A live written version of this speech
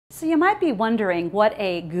So you might be wondering what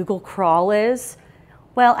a Google crawl is.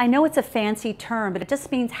 Well, I know it's a fancy term, but it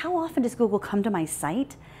just means how often does Google come to my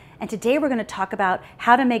site? And today we're going to talk about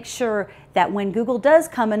how to make sure that when Google does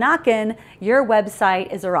come a-knockin', your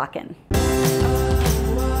website is a-rockin'.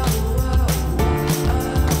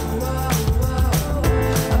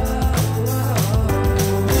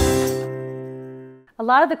 A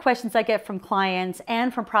lot of the questions I get from clients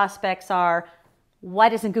and from prospects are, why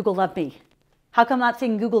doesn't Google love me? How come I'm not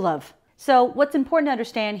seeing Google love? So what's important to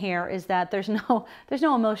understand here is that there's no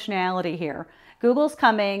emotionality here. Google's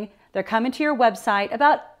coming, they're coming to your website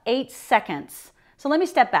about 8 seconds. So let me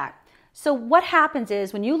step back. So what happens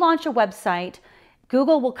is when you launch a website,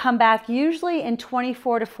 Google will come back usually in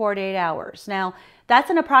 24 to 48 hours. Now, that's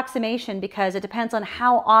an approximation because it depends on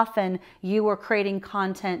how often you are creating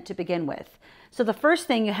content to begin with. So the first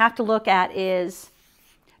thing you have to look at is,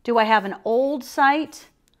 do I have an old site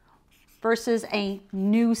versus a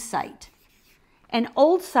new site? An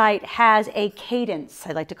old site has a cadence,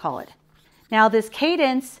 I like to call it. Now this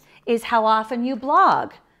cadence is how often you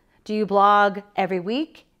blog. Do you blog every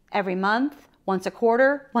week, every month, once a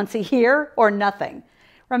quarter, once a year, or nothing?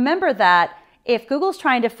 Remember that if Google's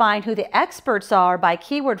trying to find who the experts are by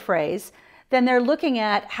keyword phrase, then they're looking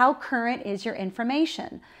at how current is your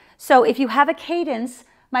information. So if you have a cadence,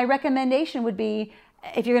 my recommendation would be,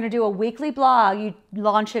 if you're going to do a weekly blog, you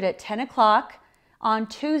launch it at 10 o'clock on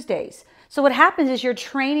Tuesdays. So what happens is you're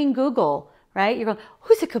training Google, right? You're going,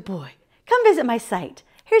 who's a good boy? Come visit my site.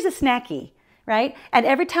 Here's a snacky, right? And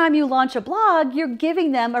every time you launch a blog, you're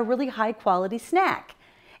giving them a really high quality snack.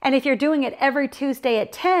 And if you're doing it every Tuesday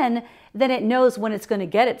at 10, then it knows when it's going to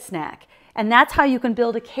get its snack. And that's how you can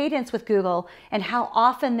build a cadence with Google and how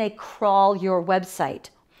often they crawl your website.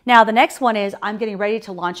 Now, the next one is, I'm getting ready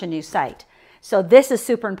to launch a new site. So this is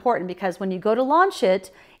super important because when you go to launch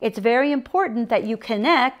it, it's very important that you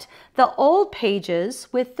connect the old pages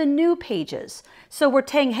with the new pages. So we're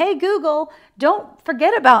saying, hey Google, don't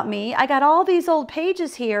forget about me. I got all these old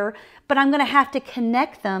pages here, but I'm going to have to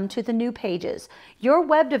connect them to the new pages. Your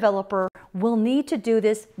web developer will need to do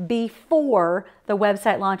this before the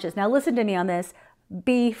website launches. Now listen to me on this.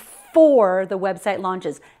 Before the website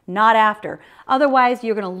launches, not after. Otherwise,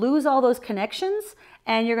 you're going to lose all those connections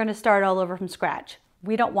and you're going to start all over from scratch.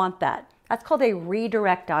 We don't want that. That's called a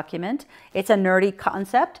redirect document. It's a nerdy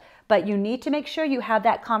concept, but you need to make sure you have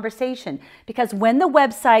that conversation because when the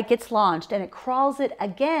website gets launched and it crawls it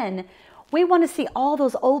again, we want to see all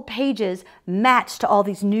those old pages matched to all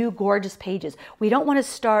these new gorgeous pages. We don't want to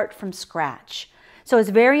start from scratch. So it's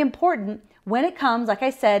very important when it comes, like I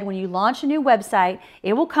said, when you launch a new website,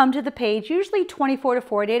 it will come to the page, usually 24 to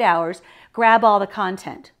 48 hours, grab all the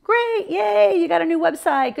content. Great, yay, you got a new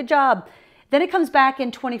website, good job. Then it comes back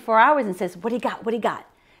in 24 hours and says, what do you got, what do you got?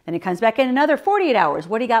 Then it comes back in another 48 hours,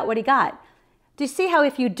 what do you got, what do you got? Do you see how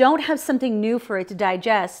if you don't have something new for it to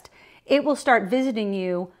digest, it will start visiting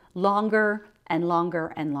you longer and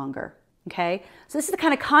longer and longer? Okay, so this is the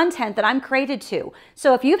kind of content that I'm created to.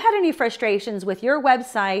 So if you've had any frustrations with your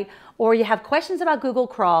website or you have questions about Google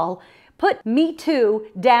Crawl, put me too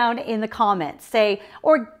down in the comments. Say,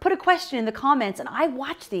 or put a question in the comments and I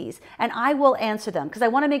watch these and I will answer them because I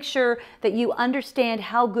want to make sure that you understand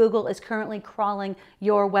how Google is currently crawling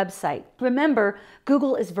your website. Remember,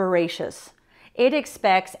 Google is voracious. It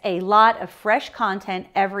expects a lot of fresh content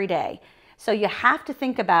every day. So you have to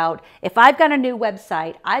think about, if I've got a new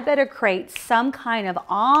website, I better create some kind of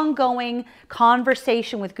ongoing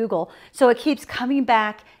conversation with Google so it keeps coming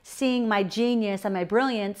back, seeing my genius and my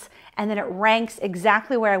brilliance, and then it ranks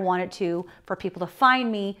exactly where I want it to for people to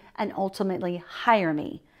find me and ultimately hire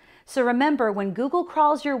me. So remember, when Google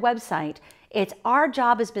crawls your website, it's our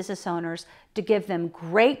job as business owners to give them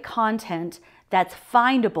great content that's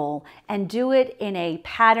findable and do it in a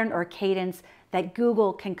pattern or cadence that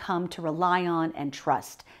Google can come to rely on and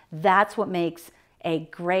trust. That's what makes a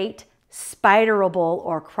great spiderable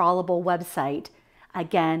or crawlable website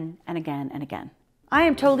again and again and again. I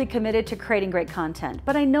am totally committed to creating great content,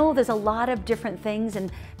 but I know there's a lot of different things and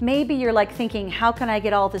maybe you're like thinking, how can I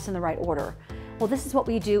get all this in the right order? Well, this is what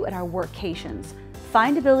we do at our workcations.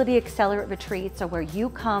 Findability Accelerate Retreats are where you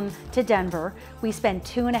come to Denver. We spend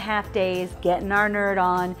 2.5 days getting our nerd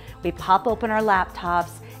on. We pop open our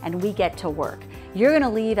laptops and we get to work. You're gonna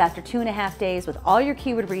leave after 2.5 days with all your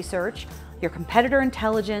keyword research, your competitor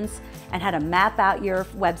intelligence, and how to map out your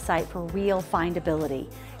website for real findability.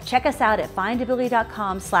 Check us out at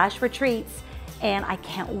findability.com/retreats, and I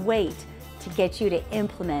can't wait to get you to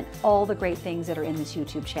implement all the great things that are in this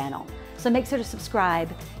YouTube channel. So make sure to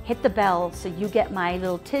subscribe, hit the bell so you get my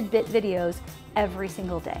little tidbit videos every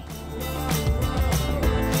single day.